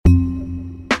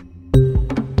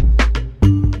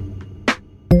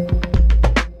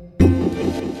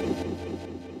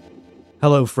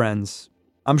Hello, friends.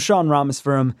 I'm Sean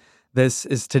Rameswaram. This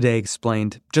is Today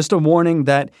Explained. Just a warning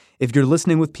that if you're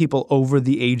listening with people over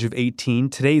the age of 18,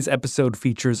 today's episode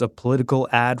features a political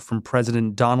ad from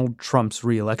President Donald Trump's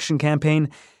re-election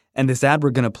campaign, and this ad we're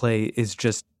going to play is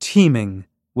just teeming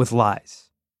with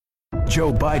lies.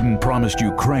 Joe Biden promised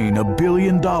Ukraine $1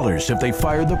 billion if they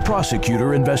fired the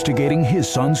prosecutor investigating his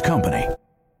son's company.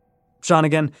 Sean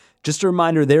again, just a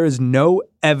reminder, there is no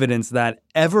evidence that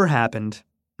ever happened.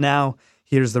 Now,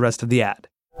 here's the rest of the ad.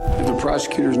 If the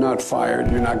prosecutor's not fired,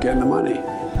 you're not getting the money.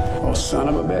 Oh, son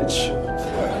of a bitch.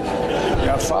 You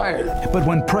got fired. But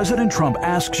when President Trump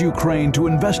asks Ukraine to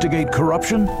investigate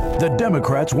corruption, the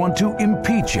Democrats want to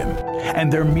impeach him,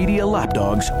 and their media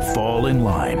lapdogs fall in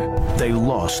line. They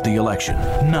lost the election.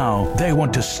 Now they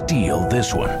want to steal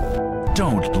this one.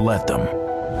 Don't let them.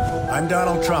 I'm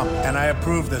Donald Trump, and I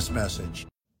approve this message.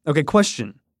 Okay,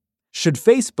 question. Should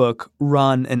Facebook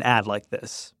run an ad like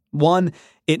this? One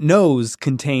it knows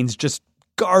contains just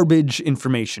garbage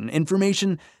information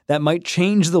that might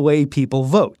change the way people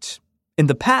vote. In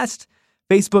the past,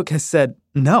 Facebook has said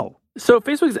no. So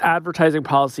Facebook's advertising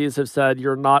policies have said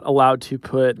you're not allowed to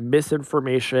put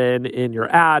misinformation in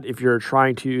your ad. If you're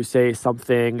trying to say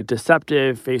something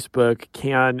deceptive, Facebook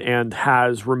can and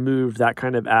has removed that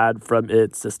kind of ad from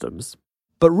its systems.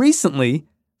 But recently,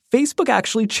 Facebook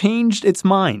actually changed its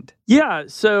mind. Yeah,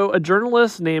 so a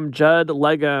journalist named Judd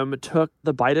Legum took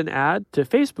the Biden ad to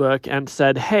Facebook and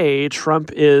said, hey,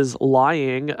 Trump is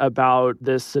lying about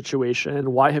this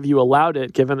situation. Why have you allowed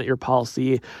it, given that your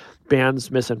policy bans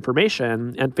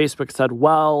misinformation? And Facebook said,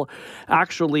 well,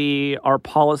 actually, our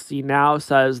policy now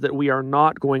says that we are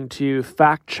not going to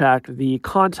fact check the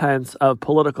contents of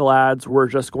political ads. We're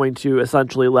just going to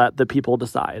essentially let the people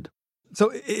decide. So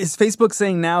is Facebook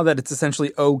saying now that it's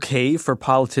essentially okay for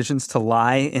politicians to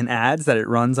lie in ads that it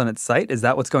runs on its site? Is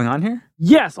that what's going on here?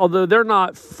 Yes, although they're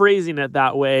not phrasing it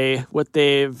that way. What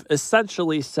they've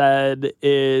essentially said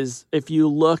is if you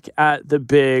look at the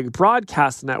big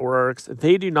broadcast networks,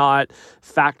 they do not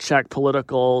fact-check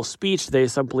political speech. They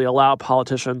simply allow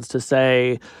politicians to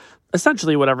say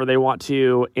essentially whatever they want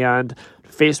to, and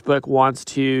Facebook wants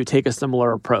to take a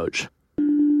similar approach.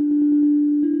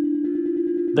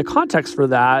 The context for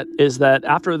that is that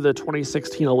after the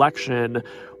 2016 election,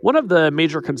 one of the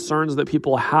major concerns that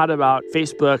people had about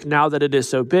Facebook, now that it is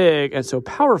so big and so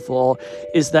powerful,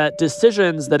 is that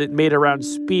decisions that it made around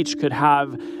speech could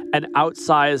have an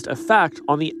outsized effect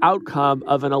on the outcome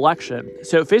of an election.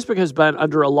 So Facebook has been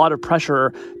under a lot of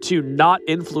pressure to not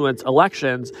influence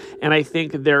elections. And I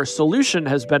think their solution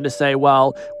has been to say,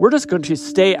 well, we're just going to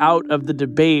stay out of the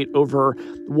debate over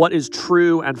what is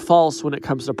true and false when it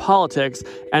comes to politics.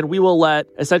 And we will let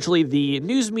essentially the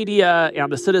news media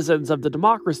and the citizens of the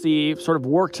democracy sort of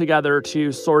work together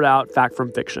to sort out fact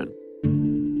from fiction.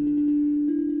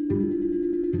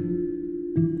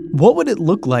 What would it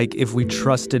look like if we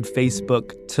trusted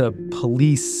Facebook to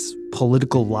police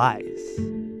political lies?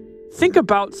 Think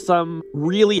about some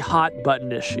really hot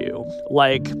button issue,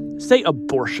 like, say,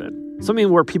 abortion.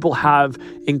 Something where people have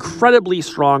incredibly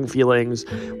strong feelings,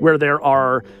 where there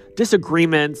are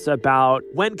disagreements about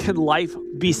when can life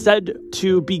be said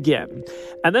to begin.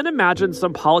 And then imagine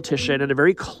some politician in a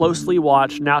very closely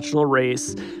watched national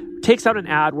race takes out an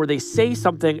ad where they say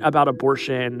something about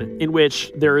abortion in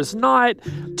which there is not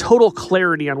total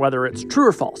clarity on whether it's true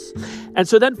or false. And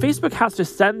so then Facebook has to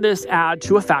send this ad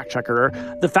to a fact checker.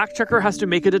 The fact checker has to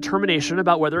make a determination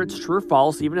about whether it's true or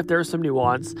false, even if there's some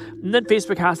nuance. And then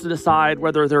Facebook has to decide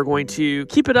whether they're going to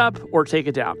keep it up or take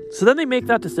it down. So then they make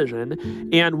that decision,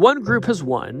 and one group has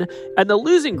won, and the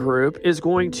losing group is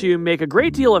going to make a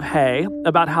great deal of hay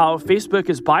about how Facebook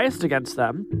is biased against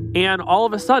them. And all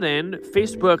of a sudden,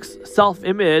 Facebook's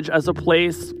self-image as a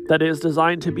place that is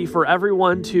designed to be for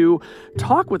everyone to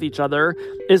talk with each other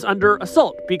is under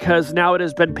assault because now it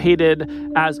has been painted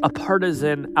as a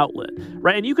partisan outlet,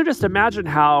 right? And you can just imagine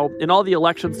how in all the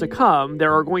elections to come,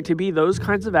 there are going to be those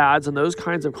kinds of ads and those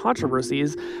kinds of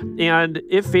controversies. And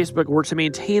if Facebook were to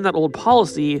maintain that old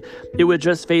policy, it would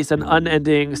just face an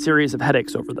unending series of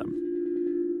headaches over them.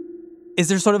 Is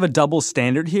there sort of a double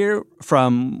standard here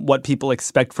from what people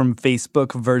expect from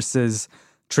Facebook versus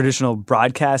traditional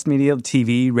broadcast media,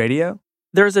 TV, radio?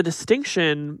 There's a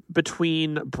distinction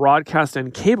between broadcast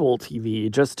and cable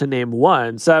TV, just to name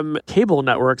one. Some cable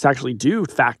networks actually do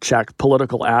fact-check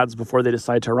political ads before they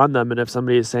decide to run them, and if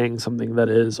somebody is saying something that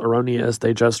is erroneous,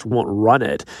 they just won't run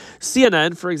it.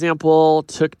 CNN, for example,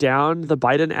 took down the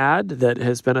Biden ad that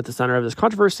has been at the center of this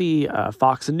controversy.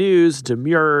 Fox News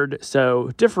demurred.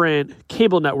 So different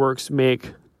cable networks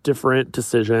make different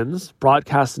decisions.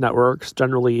 Broadcast networks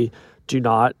generally do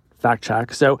not fact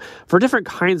check. So for different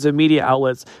kinds of media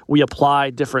outlets, we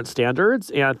apply different standards,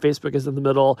 and Facebook is in the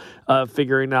middle of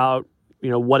figuring out,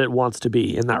 what it wants to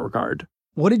be in that regard.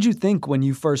 What did you think when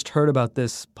you first heard about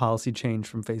this policy change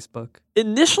from Facebook?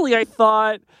 Initially, I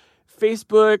thought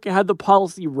Facebook had the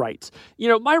policy right.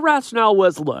 My rationale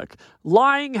was, look,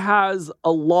 lying has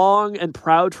a long and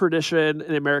proud tradition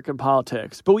in American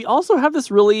politics, but we also have this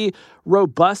really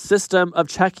robust system of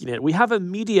checking it. We have a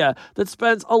media that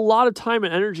spends a lot of time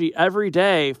and energy every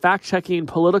day fact-checking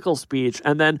political speech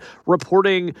and then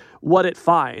reporting what it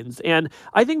finds. And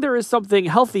I think there is something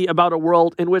healthy about a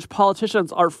world in which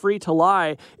politicians are free to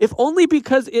lie, if only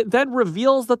because it then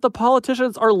reveals that the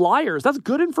politicians are liars. That's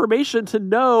good information to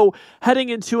know heading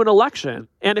into an election.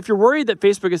 And if you're worried that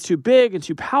Facebook is too big and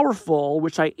too powerful,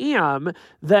 which I am,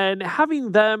 then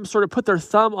having them sort of put their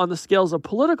thumb on the scales of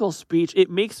political speech, it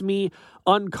makes me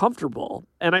uncomfortable.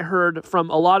 And I heard from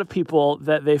a lot of people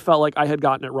that they felt like I had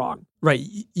gotten it wrong. Right.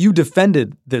 You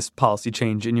defended this policy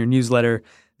change in your newsletter,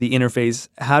 The Interface.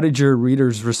 How did your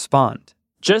readers respond?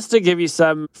 Just to give you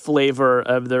some flavor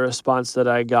of the response that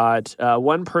I got,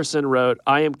 one person wrote,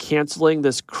 "I am canceling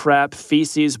this crap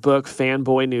Feces Book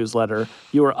fanboy newsletter.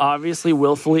 You are obviously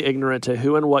willfully ignorant to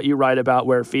who and what you write about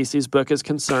where Feces Book is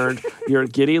concerned. Your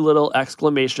giddy little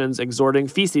exclamations exhorting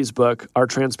Feces Book are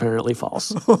transparently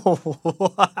false." Wow.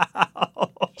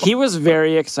 He was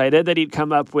very excited that he'd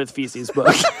come up with Feces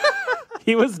Book.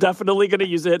 He was definitely going to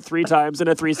use it 3 times in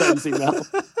a 3-sentence email.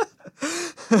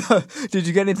 Did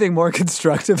you get anything more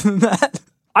constructive than that?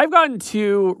 I've gotten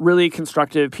 2 really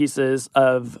constructive pieces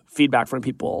of feedback from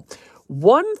people.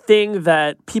 One thing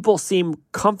that people seem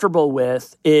comfortable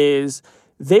with is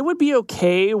they would be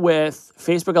okay with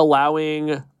Facebook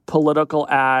allowing political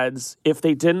ads if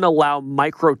they didn't allow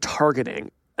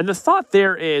micro-targeting. And the thought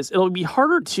there is it'll be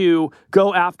harder to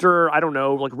go after,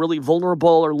 really vulnerable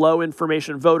or low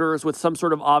information voters with some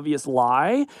sort of obvious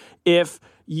lie if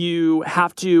you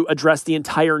have to address the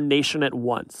entire nation at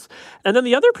once. And then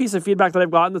the other piece of feedback that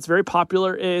I've gotten that's very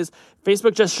popular is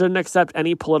Facebook just shouldn't accept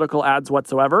any political ads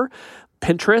whatsoever.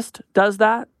 Pinterest does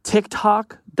that.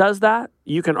 TikTok does that.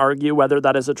 You can argue whether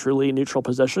that is a truly neutral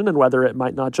position and whether it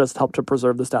might not just help to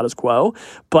preserve the status quo.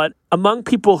 But among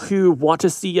people who want to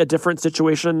see a different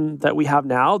situation that we have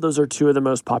now, those are 2 of the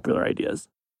most popular ideas.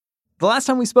 The last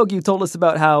time we spoke, you told us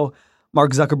about how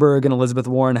Mark Zuckerberg and Elizabeth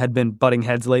Warren had been butting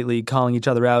heads lately, calling each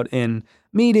other out in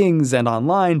meetings and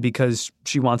online because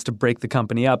she wants to break the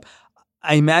company up.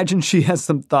 I imagine she has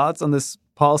some thoughts on this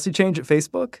policy change at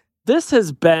Facebook. This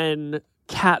has been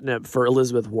catnip for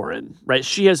Elizabeth Warren, right?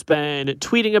 She has been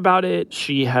tweeting about it.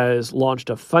 She has launched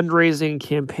a fundraising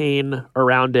campaign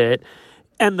around it.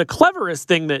 And the cleverest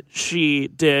thing that she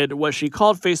did was she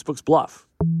called Facebook's bluff.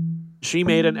 She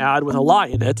made an ad with a lie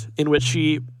in it, in which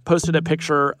she posted a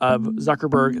picture of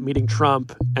Zuckerberg meeting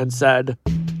Trump and said,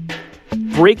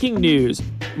 "Breaking news.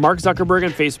 Mark Zuckerberg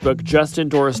and Facebook just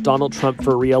endorsed Donald Trump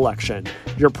for re-election.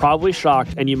 You're probably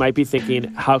shocked and you might be thinking,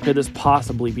 how could this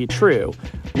possibly be true?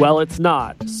 Well, it's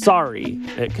not. Sorry,"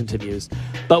 it continues.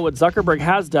 But what Zuckerberg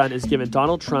has done is given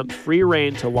Donald Trump free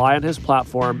rein to lie on his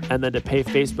platform and then to pay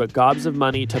Facebook gobs of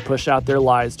money to push out their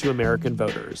lies to American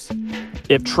voters.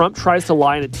 If Trump tries to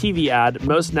lie in a TV ad,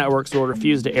 most networks will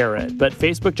refuse to air it, but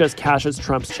Facebook just cashes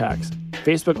Trump's checks.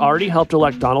 Facebook already helped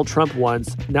elect Donald Trump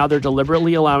once. Now they're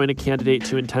deliberately allowing a candidate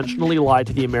to intentionally lie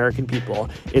to the American people.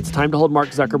 It's time to hold Mark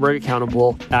Zuckerberg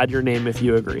accountable. Add your name if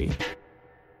you agree.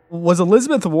 Was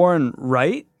Elizabeth Warren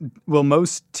right? Will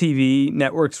most TV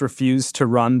networks refuse to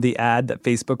run the ad that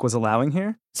Facebook was allowing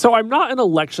here? So I'm not an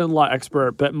election law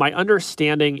expert, but my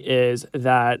understanding is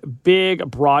that big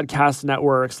broadcast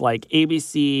networks like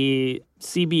ABC,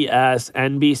 CBS,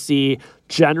 NBC,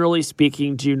 generally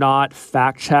speaking, do not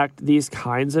fact-check these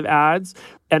kinds of ads.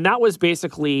 And that was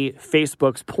basically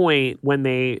Facebook's point when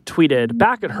they tweeted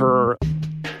back at her.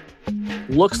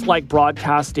 Looks like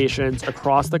broadcast stations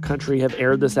across the country have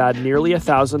aired this ad nearly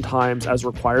 1,000 times as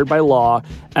required by law.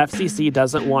 FCC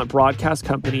doesn't want broadcast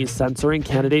companies censoring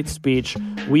candidate speech.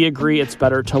 We agree it's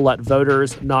better to let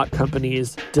voters, not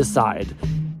companies, decide.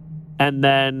 And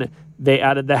then they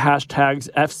added the hashtags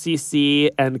FCC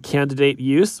and candidate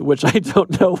use, which I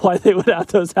don't know why they would add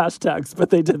those hashtags, but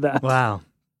they did that. Wow.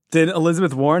 Did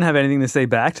Elizabeth Warren have anything to say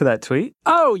back to that tweet?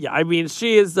 Oh, yeah. I mean,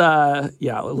 she is, let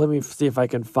me see if I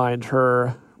can find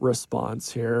her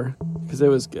response here, because it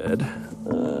was good.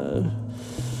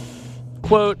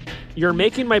 Quote, "You're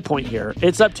making my point here.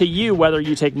 It's up to you whether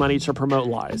you take money to promote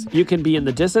lies. You can be in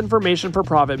the disinformation for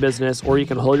profit business, or you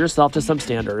can hold yourself to some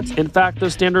standards. In fact,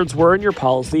 those standards were in your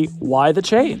policy. Why the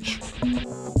change?"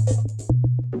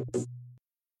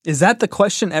 Is that the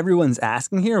question everyone's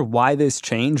asking here? Why this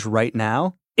change right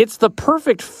now? It's the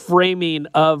perfect framing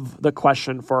of the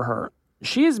question for her.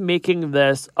 She is making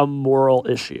this a moral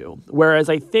issue,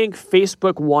 whereas I think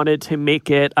Facebook wanted to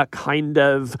make it a kind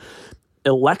of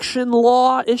election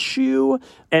law issue,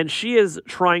 and she is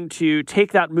trying to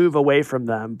take that move away from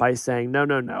them by saying,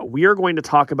 no, we are going to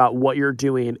talk about what you're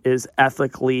doing is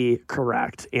ethically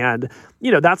correct. And,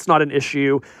 that's not an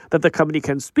issue that the company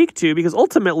can speak to, because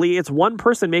ultimately it's one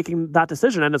person making that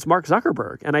decision, and it's Mark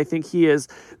Zuckerberg. And I think he is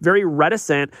very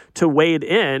reticent to wade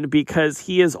in because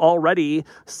he is already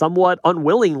somewhat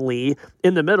unwillingly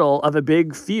in the middle of a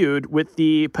big feud with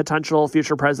the potential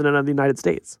future president of the United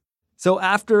States. So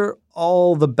after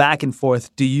all the back and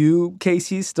forth, do you,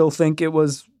 Casey, still think it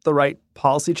was the right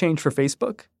policy change for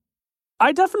Facebook?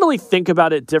 I definitely think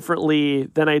about it differently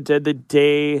than I did the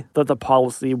day that the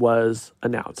policy was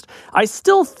announced. I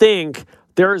still think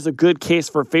there is a good case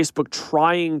for Facebook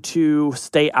trying to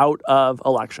stay out of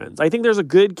elections. I think there's a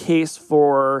good case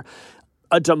for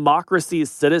a democracy's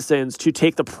citizens to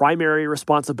take the primary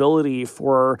responsibility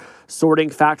for sorting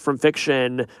fact from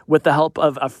fiction with the help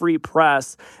of a free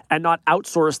press and not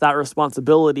outsource that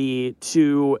responsibility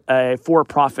to a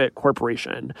for-profit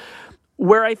corporation.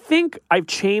 Where I think I've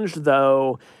changed,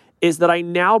 though, is that I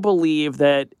now believe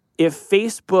that if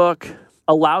Facebook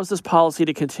allows this policy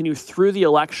to continue through the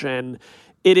election,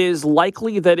 it is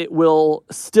likely that it will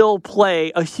still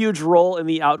play a huge role in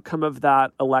the outcome of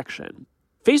that election.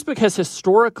 Facebook has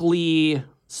historically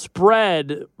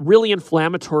spread really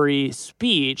inflammatory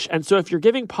speech. And so if you're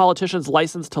giving politicians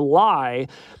license to lie,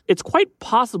 it's quite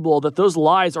possible that those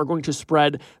lies are going to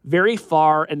spread very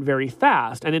far and very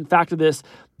fast. And in fact, this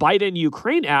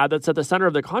Biden-Ukraine ad that's at the center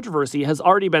of the controversy has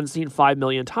already been seen 5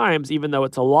 million times, even though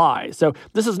it's a lie. So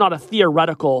this is not a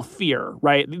theoretical fear,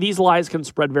 right? These lies can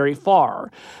spread very far.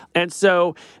 And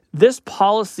so this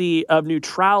policy of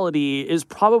neutrality is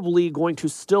probably going to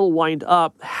still wind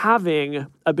up having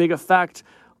a big effect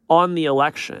on the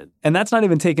election. And that's not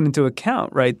even taken into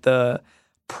account, right? The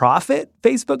profit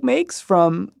Facebook makes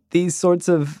from these sorts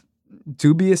of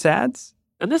dubious ads.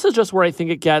 And this is just where I think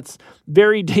it gets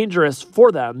very dangerous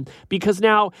for them, because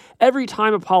now every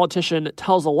time a politician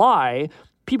tells a lie,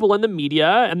 people in the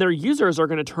media and their users are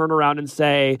going to turn around and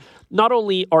say, not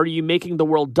only are you making the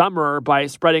world dumber by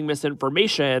spreading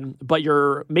misinformation, but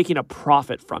you're making a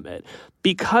profit from it.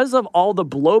 Because of all the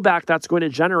blowback that's going to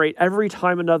generate every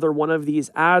time another one of these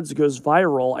ads goes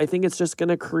viral, I think it's just going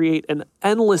to create an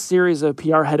endless series of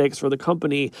PR headaches for the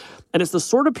company. And it's the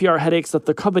sort of PR headaches that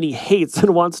the company hates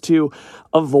and wants to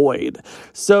avoid.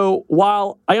 So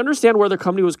while I understand where the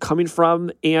company was coming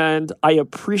from, and I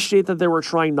appreciate that they were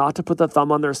trying not to put the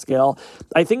thumb on their scale,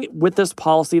 I think with this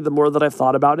policy, the more that I've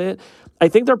thought about it, I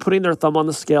think they're putting their thumb on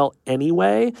the scale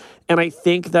anyway, and I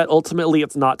think that ultimately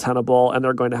it's not tenable and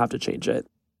they're going to have to change it.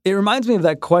 It reminds me of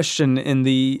that question in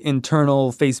the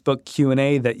internal Facebook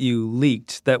Q&A that you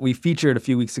leaked that we featured a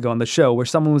few weeks ago on the show, where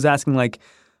someone was asking,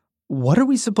 what are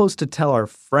we supposed to tell our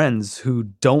friends who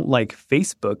don't like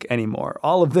Facebook anymore?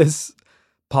 All of this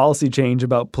policy change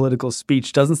about political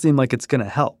speech doesn't seem like it's going to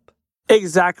help.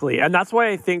 Exactly. And that's why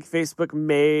I think Facebook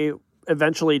may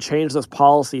eventually change this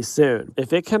policy soon.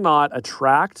 If it cannot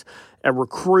attract and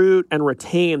recruit and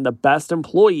retain the best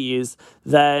employees,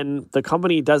 then the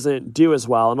company doesn't do as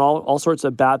well, and all sorts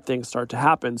of bad things start to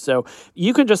happen. So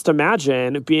you can just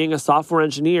imagine being a software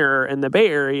engineer in the Bay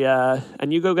Area,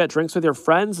 and you go get drinks with your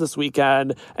friends this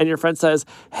weekend, and your friend says,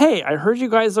 hey, I heard you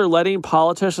guys are letting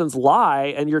politicians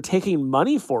lie, and you're taking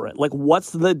money for it.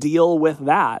 What's the deal with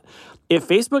that? If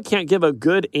Facebook can't give a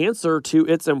good answer to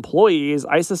its employees,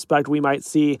 I suspect we might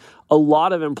see a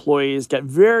lot of employees get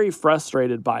very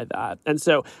frustrated by that. And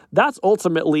so that's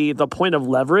ultimately the point of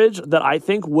leverage that I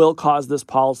think will cause this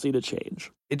policy to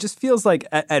change. It just feels like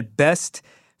at best,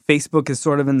 Facebook is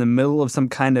sort of in the middle of some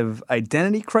kind of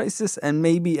identity crisis, and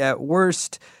maybe at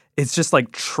worst, it's just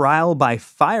like trial by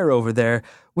fire over there,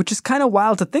 which is kind of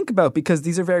wild to think about because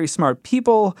these are very smart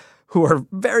people who are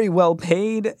very well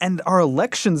paid, and our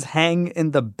elections hang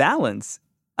in the balance.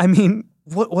 I mean,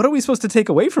 what are we supposed to take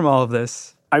away from all of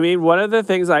this? I mean, one of the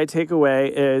things I take away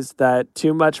is that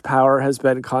too much power has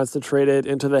been concentrated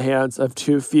into the hands of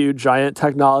too few giant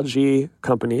technology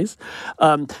companies.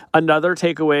 Another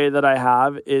takeaway that I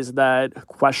have is that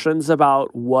questions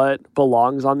about what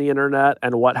belongs on the internet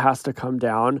and what has to come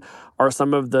down are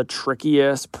some of the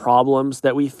trickiest problems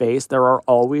that we face. There are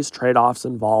always trade-offs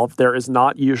involved. There is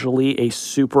not usually a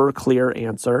super clear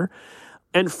answer.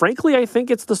 And frankly, I think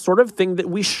it's the sort of thing that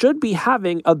we should be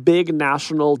having a big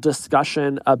national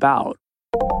discussion about.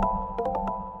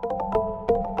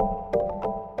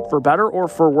 for better or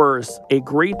for worse, a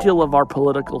great deal of our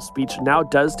political speech now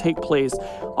does take place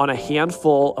on a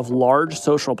handful of large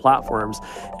social platforms.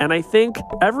 And I think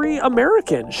every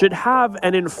American should have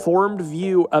an informed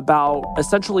view about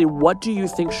essentially what do you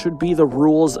think should be the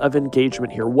rules of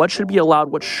engagement here? What should be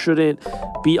allowed? What shouldn't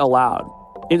be allowed?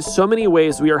 In so many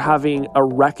ways, we are having a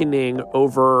reckoning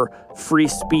over free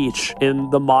speech in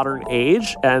the modern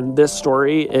age, and this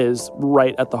story is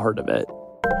right at the heart of it.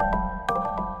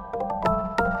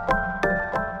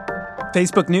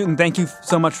 Facebook Newton, thank you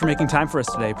so much for making time for us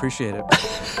today. Appreciate it.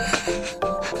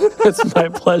 It's my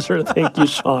pleasure. Thank you,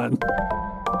 Sean.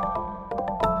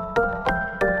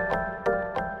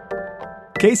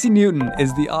 Casey Newton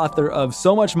is the author of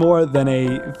so much more than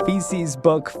a feces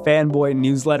book fanboy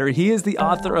newsletter. He is the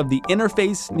author of the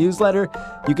Interface newsletter.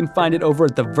 You can find it over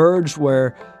at The Verge,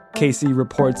 where Casey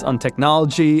reports on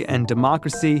technology and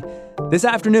democracy. This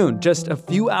afternoon, just a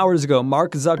few hours ago,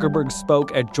 Mark Zuckerberg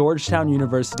spoke at Georgetown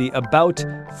University about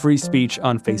free speech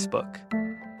on Facebook.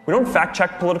 We don't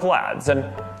fact-check political ads, and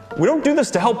we don't do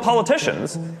this to help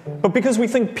politicians, but because we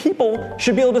think people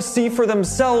should be able to see for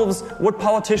themselves what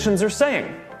politicians are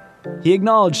saying. He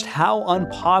acknowledged how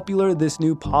unpopular this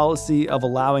new policy of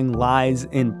allowing lies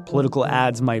in political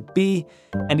ads might be,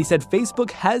 and he said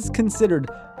Facebook has considered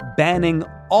banning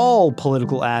all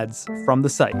political ads from the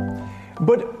site.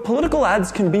 But political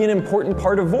ads can be an important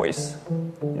part of voice,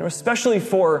 especially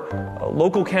for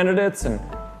local candidates and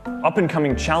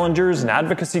up-and-coming challengers and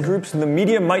advocacy groups who the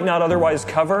media might not otherwise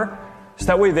cover, so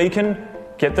that way they can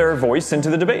get their voice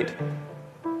into the debate.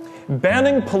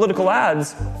 Banning political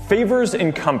ads favors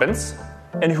incumbents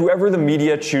and whoever the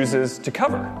media chooses to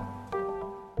cover.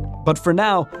 But for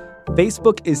now,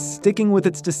 Facebook is sticking with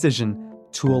its decision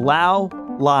to allow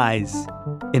lies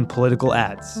in political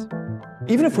ads.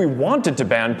 Even if we wanted to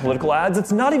ban political ads,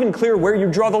 it's not even clear where you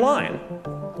draw the line.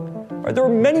 There are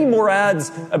many more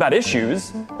ads about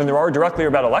issues than there are directly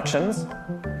about elections.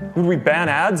 Would we ban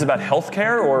ads about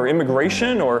healthcare or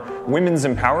immigration or women's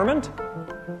empowerment?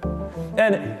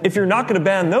 And if you're not going to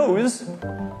ban those,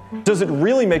 does it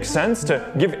really make sense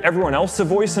to give everyone else a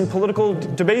voice in political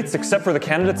debates except for the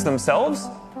candidates themselves?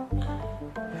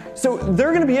 So there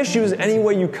are going to be issues any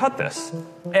way you cut this.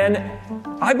 And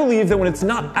I believe that when it's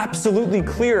not absolutely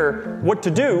clear what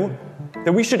to do,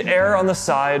 that we should err on the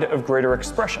side of greater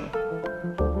expression.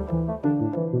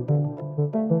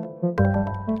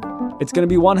 It's going to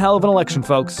be one hell of an election,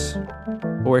 folks.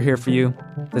 But we're here for you.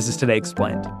 This is Today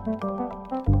Explained.